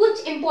बाद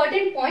कुछ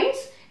इम्पोर्टेंट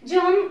पॉइंट्स जो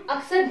हम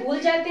अक्सर भूल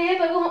जाते हैं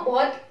पर वो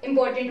बहुत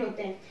इम्पोर्टेंट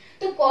होते हैं।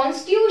 तो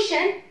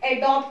कॉन्स्टिट्यूशन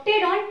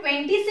अडॉप्टेड ऑन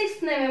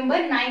 26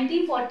 नवंबर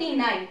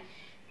 1949,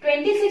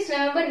 26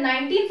 नवंबर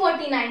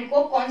 1949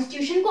 को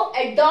कॉन्स्टिट्यूशन को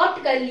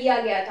अडॉप्ट कर लिया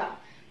गया था।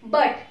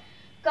 बट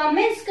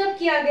कमेंट्स कब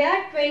किया गया?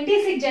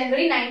 26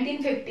 जनवरी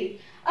 1950।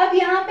 अब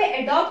यहाँ पे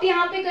अडॉप्ट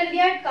यहाँ पे कर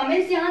लिया,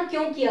 कमेंट्स यहाँ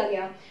क्यों किया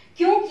गया?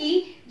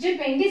 क्योंकि जो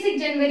 26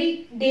 जनवरी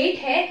डेट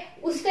है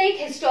उसका एक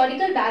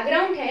हिस्टोरिकल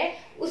बैकग्राउंड है।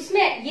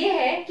 उसमें ये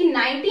है कि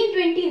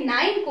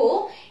 1929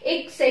 को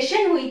एक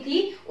सेशन हुई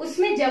थी,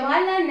 उसमें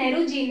जवाहरलाल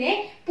नेहरू जी ने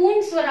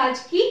पूर्ण स्वराज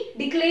की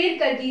डिक्लेयर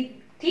कर दी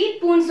थी,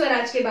 पूर्ण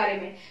स्वराज के बारे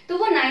में। तो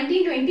वो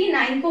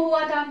 1929 को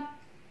हुआ था।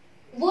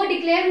 वो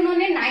डिक्लेयर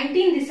उन्होंने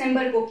 19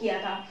 दिसंबर को किया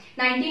था।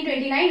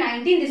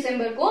 1929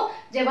 दिसंबर को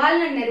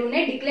जवाहरलाल नेहरू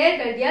ने डिक्लेयर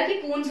कर दिया कि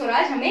पूर्ण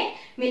स्वराज हमें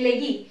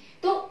मिलेगी।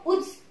 तो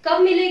उस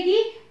कब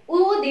मिलेगी?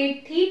 वो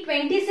डेट थी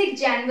 26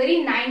 जनवरी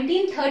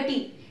 1930।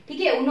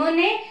 ठीक है,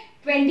 उन्होंने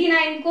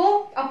 29 को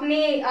अपने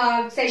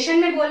सेशन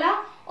में बोला,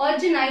 और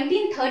जो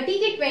 1930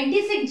 की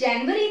 26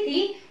 जनवरी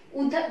थी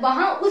उधर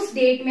वहां उस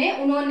डेट में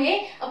उन्होंने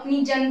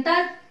अपनी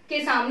जनता के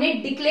सामने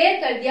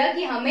डिक्लेयर कर दिया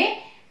कि हमें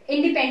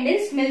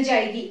इंडिपेंडेंस मिल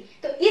जाएगी।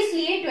 तो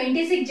इसलिए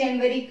 26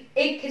 जनवरी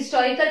एक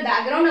हिस्टोरिकल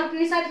बैकग्राउंड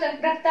अपने साथ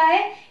रखता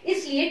है,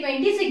 इसलिए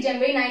 26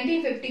 जनवरी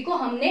 1950 को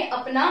हमने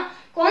अपना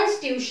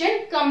कॉन्स्टिट्यूशन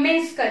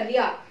कमेंस कर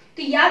लिया।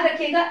 तो याद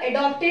रखिएगा,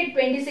 अडॉप्टेड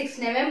 26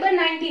 नवंबर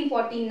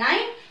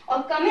 1949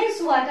 और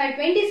कमेंस हुआ था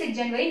 26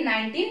 जनवरी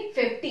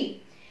 1950।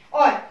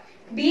 और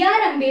B.R.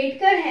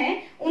 अम्बेडकर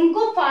हैं,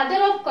 उनको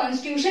फादर ऑफ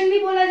कॉन्स्टिट्यूशन भी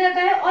बोला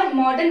जाता है और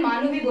मॉडर्न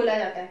मानू भी बोला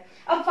जाता है।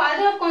 अब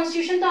फादर ऑफ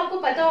कॉन्स्टिट्यूशन तो आपको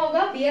पता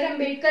होगा, B.R.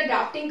 अम्बेडकर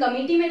ड्राफ्टिंग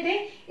कमेटी में थे,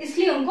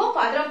 इसलिए उनको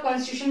फादर ऑफ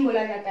कॉन्स्टिट्यूशन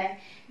बोला जाता है।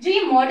 जो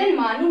ये मॉडर्न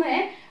मानू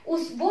है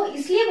वो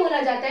इसलिए बोला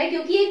जाता है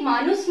क्योंकि एक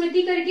मानव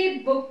स्मृति करके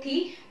बुक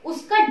थी,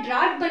 उसका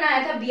ड्राफ्ट बनाया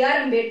था B.R.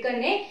 अम्बेडकर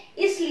ने,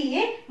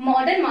 इसलिए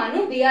मॉडर्न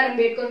मानू B.R.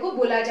 अम्बेडकर को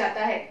बोला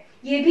जाता है।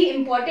 ये भी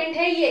इम्पोर्टेंट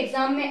है, ये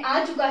एग्जाम में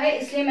आ चुका है,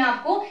 इसलिए मैं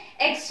आपको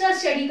एक्स्ट्रा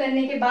स्टडी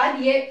करने के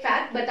बाद ये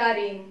फैक्ट बता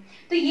रही हूँ।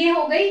 तो ये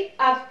हो गई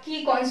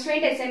आपकी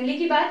कॉन्स्टिट्यूएंट असेंबली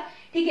की बात।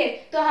 ठीक है,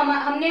 तो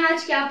हमने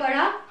आज क्या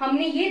पढ़ा?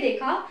 हमने ये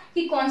देखा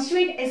कि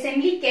कॉन्स्टिट्यूएंट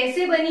असेंबली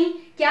कैसे बनी,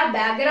 क्या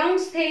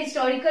बैकग्राउंड्स थे,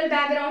 हिस्टोरिकल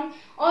बैकग्राउंड,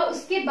 और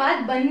उसके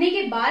बाद बनने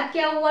के बाद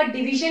क्या हुआ,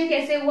 डिवीजन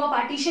कैसे हुआ,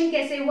 पार्टीशन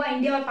कैसे हुआ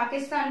इंडिया और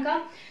पाकिस्तान का।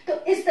 तो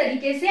इस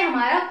तरीके से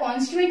हमारा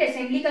कॉन्स्टिट्यूएंट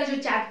असेंबली का जो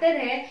चैप्टर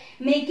है,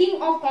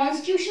 मेकिंग ऑफ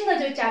कॉन्स्टिट्यूशन का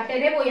जो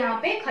चैप्टर है, वो यहाँ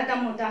पे खत्म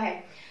होता है।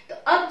 तो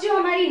अब जो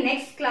हमारी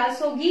नेक्स्ट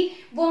क्लास होगी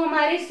वो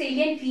हमारे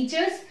सेलिएंट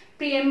फीचर्स,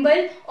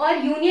 प्रीएम्बल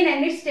और यूनियन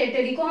एंड इट्स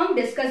टेरिटरी को हम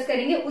डिस्कस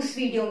करेंगे उस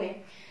वीडियो में।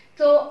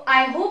 तो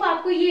आई होप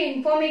आपको ये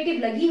इंफॉर्मेटिव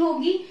लगी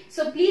होगी।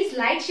 So please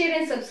like, share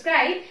and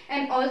subscribe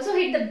and also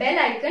hit the bell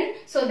icon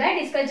so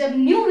that इसका जब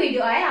न्यू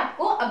वीडियो आए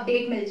आपको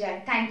अपडेट मिल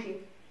जाए। Thank you.